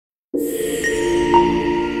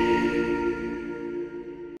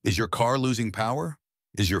Is your car losing power?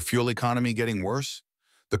 Is your fuel economy getting worse?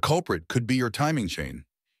 The culprit could be your timing chain.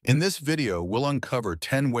 In this video, we'll uncover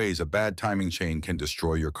 10 ways a bad timing chain can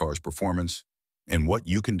destroy your car's performance and what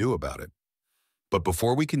you can do about it. But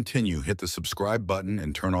before we continue, hit the subscribe button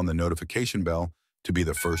and turn on the notification bell to be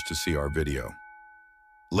the first to see our video.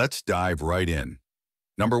 Let's dive right in.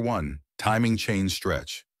 Number 1, timing chain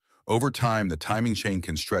stretch. Over time, the timing chain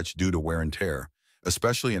can stretch due to wear and tear,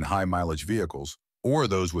 especially in high-mileage vehicles or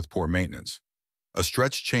those with poor maintenance. A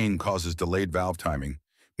stretched chain causes delayed valve timing,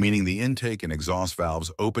 meaning the intake and exhaust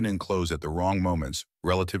valves open and close at the wrong moments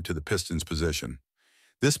relative to the piston's position.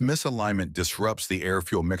 This misalignment disrupts the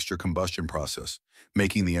air-fuel mixture combustion process,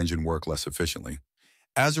 making the engine work less efficiently.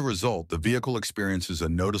 As a result, the vehicle experiences a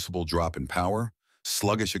noticeable drop in power,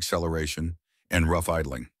 sluggish acceleration, and rough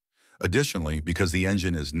idling. Additionally, because the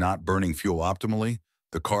engine is not burning fuel optimally,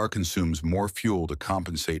 the car consumes more fuel to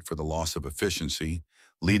compensate for the loss of efficiency,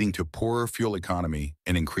 leading to poorer fuel economy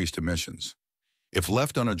and increased emissions. If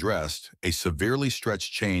left unaddressed, a severely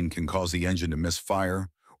stretched chain can cause the engine to misfire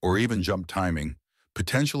or even jump timing,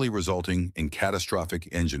 potentially resulting in catastrophic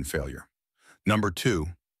engine failure. Number 2,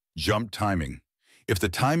 jump timing. If the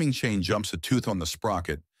timing chain jumps a tooth on the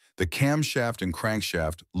sprocket, the camshaft and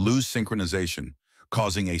crankshaft lose synchronization,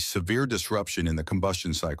 causing a severe disruption in the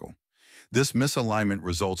combustion cycle. This misalignment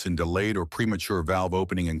results in delayed or premature valve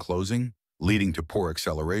opening and closing, leading to poor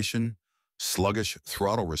acceleration, sluggish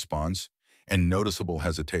throttle response, and noticeable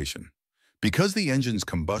hesitation. Because the engine's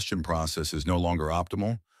combustion process is no longer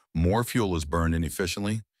optimal, more fuel is burned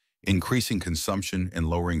inefficiently, increasing consumption and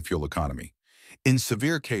lowering fuel economy. In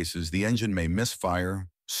severe cases, the engine may misfire,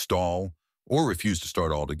 stall, or refuse to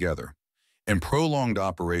start altogether. And prolonged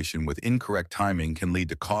operation with incorrect timing can lead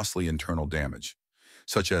to costly internal damage,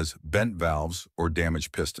 such as bent valves or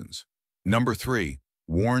damaged pistons. Number 3,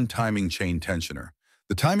 worn timing chain tensioner.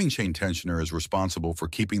 The timing chain tensioner is responsible for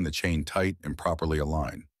keeping the chain tight and properly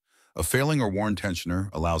aligned. A failing or worn tensioner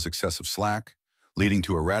allows excessive slack, leading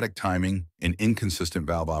to erratic timing and inconsistent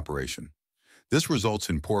valve operation. This results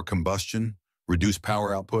in poor combustion, reduced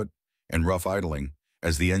power output, and rough idling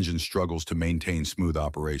as the engine struggles to maintain smooth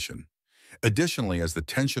operation. Additionally, as the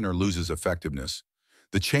tensioner loses effectiveness,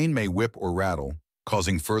 the chain may whip or rattle,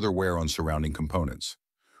 causing further wear on surrounding components.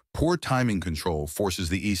 Poor timing control forces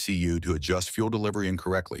the ECU to adjust fuel delivery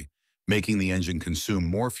incorrectly, making the engine consume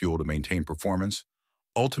more fuel to maintain performance,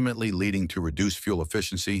 ultimately leading to reduced fuel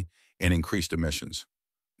efficiency and increased emissions.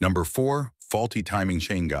 Number 4, faulty timing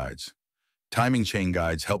chain guides. Timing chain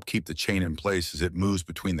guides help keep the chain in place as it moves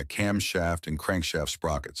between the camshaft and crankshaft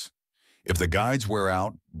sprockets. If the guides wear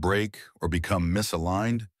out, break, or become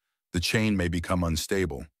misaligned, the chain may become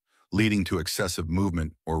unstable, leading to excessive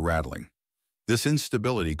movement or rattling. This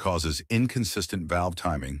instability causes inconsistent valve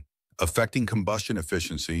timing, affecting combustion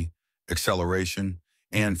efficiency, acceleration,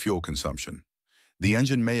 and fuel consumption. The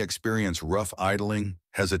engine may experience rough idling,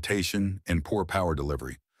 hesitation, and poor power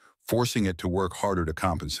delivery, forcing it to work harder to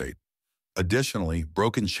compensate. Additionally,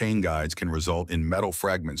 broken chain guides can result in metal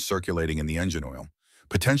fragments circulating in the engine oil,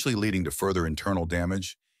 potentially leading to further internal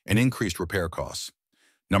damage and increased repair costs.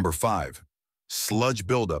 Number 5, sludge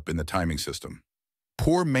buildup in the timing system.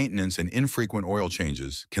 Poor maintenance and infrequent oil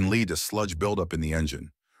changes can lead to sludge buildup in the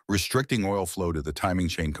engine, restricting oil flow to the timing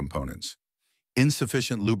chain components.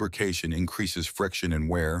 Insufficient lubrication increases friction and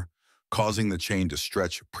wear, causing the chain to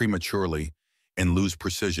stretch prematurely and lose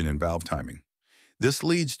precision in valve timing. This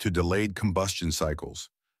leads to delayed combustion cycles,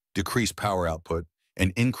 decreased power output,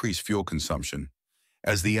 and increased fuel consumption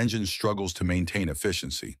as the engine struggles to maintain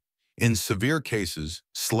efficiency. In severe cases,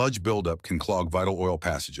 sludge buildup can clog vital oil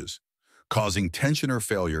passages, causing tensioner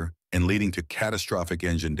failure and leading to catastrophic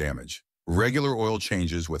engine damage. Regular oil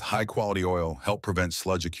changes with high-quality oil help prevent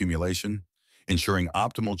sludge accumulation, ensuring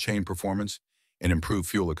optimal chain performance and improved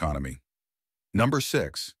fuel economy. Number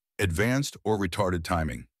 6, advanced or retarded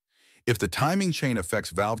timing. If the timing chain affects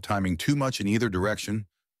valve timing too much in either direction,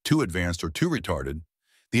 too advanced or too retarded,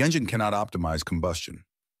 the engine cannot optimize combustion.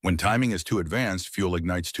 When timing is too advanced, fuel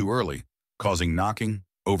ignites too early, causing knocking,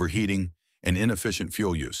 overheating, and inefficient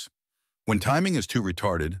fuel use. When timing is too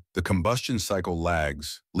retarded, the combustion cycle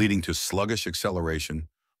lags, leading to sluggish acceleration,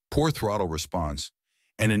 poor throttle response,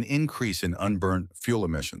 and an increase in unburnt fuel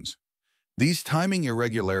emissions. These timing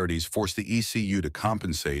irregularities force the ECU to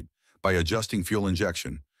compensate by adjusting fuel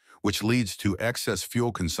injection, which leads to excess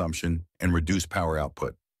fuel consumption and reduced power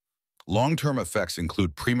output. Long-term effects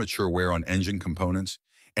include premature wear on engine components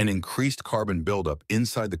and increased carbon buildup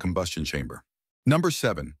inside the combustion chamber. Number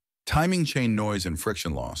 7, timing chain noise and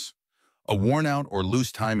friction loss. A worn-out or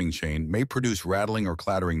loose timing chain may produce rattling or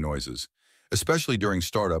clattering noises, especially during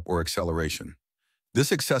startup or acceleration.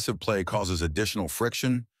 This excessive play causes additional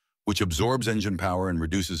friction, which absorbs engine power and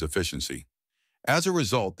reduces efficiency. As a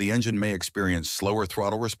result, the engine may experience slower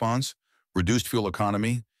throttle response, reduced fuel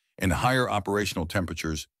economy, and higher operational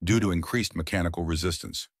temperatures due to increased mechanical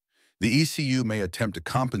resistance. The ECU may attempt to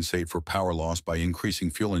compensate for power loss by increasing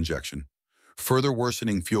fuel injection, further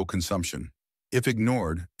worsening fuel consumption. If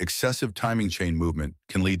ignored, excessive timing chain movement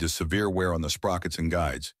can lead to severe wear on the sprockets and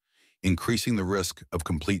guides, increasing the risk of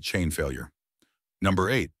complete chain failure. Number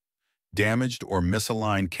 8. Damaged or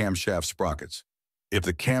misaligned camshaft sprockets. If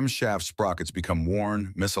the camshaft sprockets become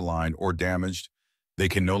worn, misaligned, or damaged, they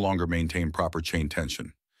can no longer maintain proper chain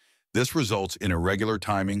tension. This results in irregular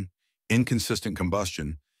timing, inconsistent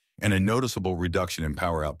combustion, and a noticeable reduction in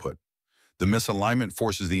power output. The misalignment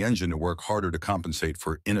forces the engine to work harder to compensate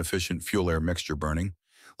for inefficient fuel-air mixture burning,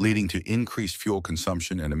 leading to increased fuel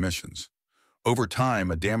consumption and emissions. Over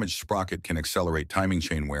time, a damaged sprocket can accelerate timing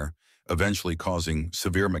chain wear, eventually causing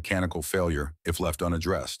severe mechanical failure if left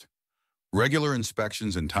unaddressed. Regular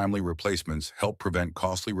inspections and timely replacements help prevent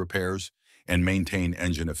costly repairs and maintain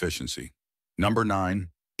engine efficiency. Number 9.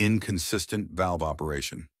 Inconsistent valve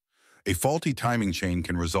operation. A faulty timing chain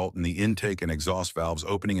can result in the intake and exhaust valves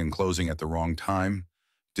opening and closing at the wrong time,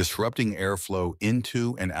 disrupting airflow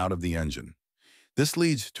into and out of the engine. This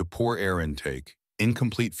leads to poor air intake,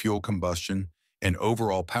 incomplete fuel combustion, and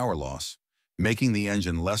overall power loss, making the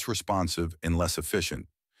engine less responsive and less efficient.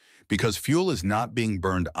 Because fuel is not being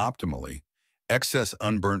burned optimally, excess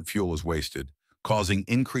unburnt fuel is wasted, causing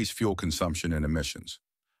increased fuel consumption and emissions.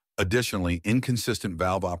 Additionally, inconsistent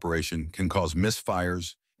valve operation can cause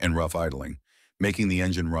misfires and rough idling, making the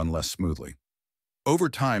engine run less smoothly. Over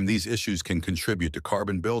time, these issues can contribute to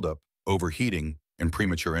carbon buildup, overheating, and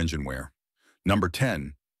premature engine wear. Number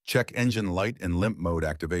 10. Check engine light and limp mode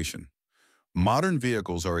activation. Modern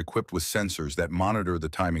vehicles are equipped with sensors that monitor the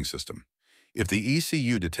timing system. If the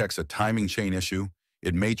ECU detects a timing chain issue,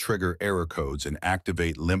 it may trigger error codes and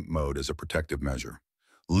activate limp mode as a protective measure.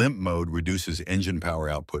 Limp mode reduces engine power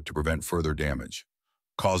output to prevent further damage,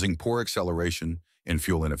 causing poor acceleration and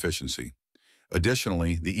fuel inefficiency.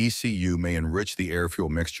 Additionally, the ECU may enrich the air-fuel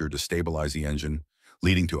mixture to stabilize the engine,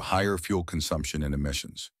 leading to higher fuel consumption and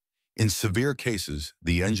emissions. In severe cases,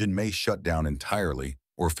 the engine may shut down entirely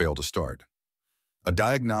or fail to start. A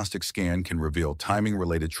diagnostic scan can reveal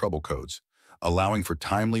timing-related trouble codes, allowing for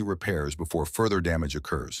timely repairs before further damage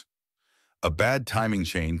occurs. A bad timing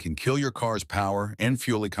chain can kill your car's power and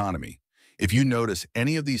fuel economy. If you notice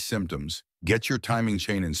any of these symptoms, get your timing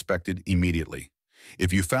chain inspected immediately.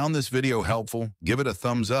 If you found this video helpful, give it a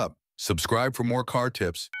thumbs up, subscribe for more car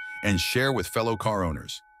tips, and share with fellow car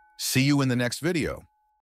owners. See you in the next video.